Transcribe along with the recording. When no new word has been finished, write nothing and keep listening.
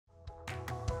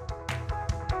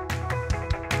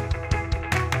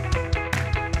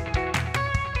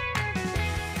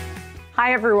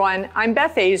Hi everyone, I'm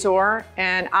Beth Azor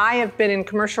and I have been in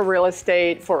commercial real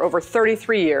estate for over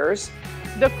 33 years.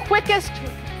 The quickest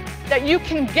that you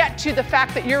can get to the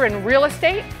fact that you're in real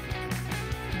estate,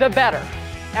 the better.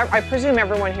 I presume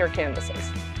everyone here canvasses.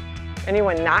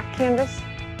 Anyone not canvas?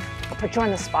 I'll put you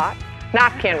on the spot.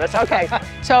 Not canvas, okay.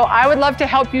 So I would love to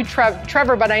help you,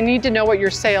 Trevor, but I need to know what your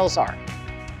sales are.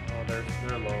 Oh,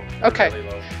 they're low. They're okay.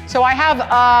 Really low. So I have,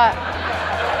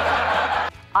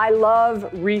 I love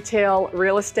retail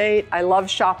real estate. I love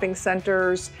shopping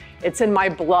centers. It's in my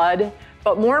blood.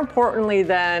 But more importantly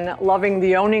than loving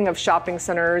the owning of shopping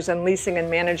centers and leasing and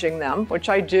managing them, which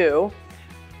I do,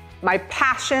 my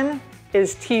passion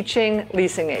is teaching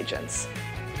leasing agents.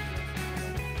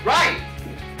 Right.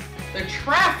 The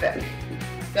traffic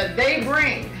that they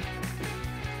bring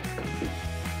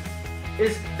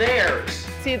is theirs.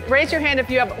 See, raise your hand if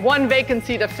you have one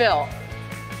vacancy to fill.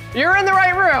 You're in the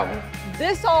right room.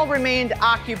 This all remained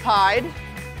occupied,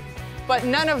 but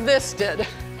none of this did.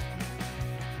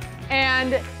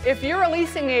 And if you're a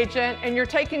leasing agent and you're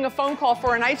taking a phone call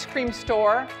for an ice cream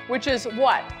store, which is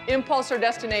what? Impulse or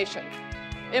destination?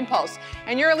 Impulse.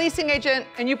 And you're a leasing agent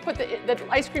and you put the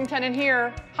ice cream tenant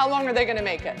here, how long are they gonna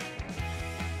make it?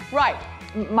 Right.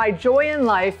 My joy in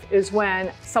life is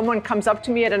when someone comes up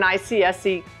to me at an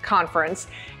ICSC conference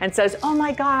and says, oh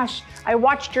my gosh, I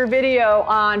watched your video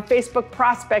on Facebook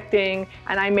prospecting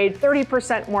and I made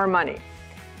 30% more money.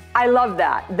 I love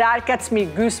that. That gets me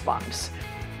goosebumps.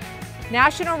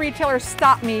 National retailers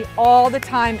stop me all the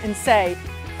time and say,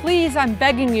 please, I'm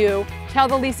begging you, tell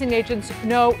the leasing agents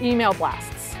no email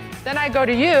blasts. Then I go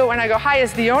to you and I go, hi,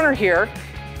 is the owner here?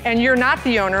 And you're not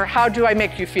the owner, how do I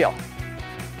make you feel?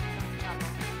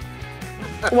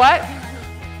 What?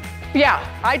 Yeah,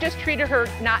 I just treated her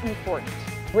not important.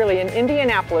 Really, in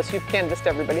Indianapolis, you've canvassed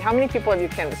everybody. How many people have you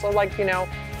canvassed? So like,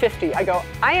 50. I go,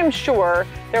 I am sure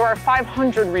there are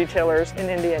 500 retailers in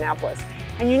Indianapolis.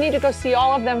 And you need to go see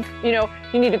all of them,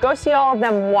 you need to go see all of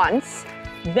them once.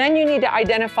 Then you need to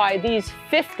identify these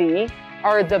 50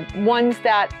 are the ones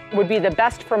that would be the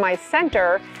best for my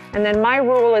center. And then my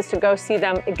rule is to go see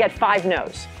them, get 5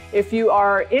 no's. If you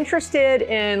are interested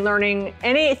in learning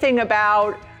anything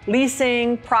about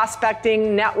leasing,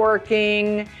 prospecting,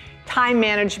 networking, time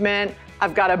management,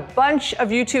 I've got a bunch of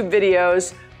YouTube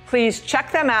videos. Please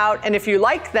check them out. And if you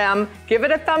like them, give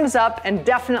it a thumbs up and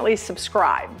definitely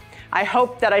subscribe. I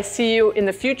hope that I see you in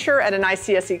the future at an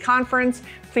ICSC conference.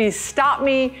 Please stop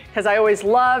me because I always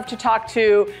love to talk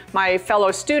to my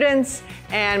fellow students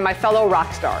and my fellow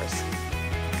rock stars.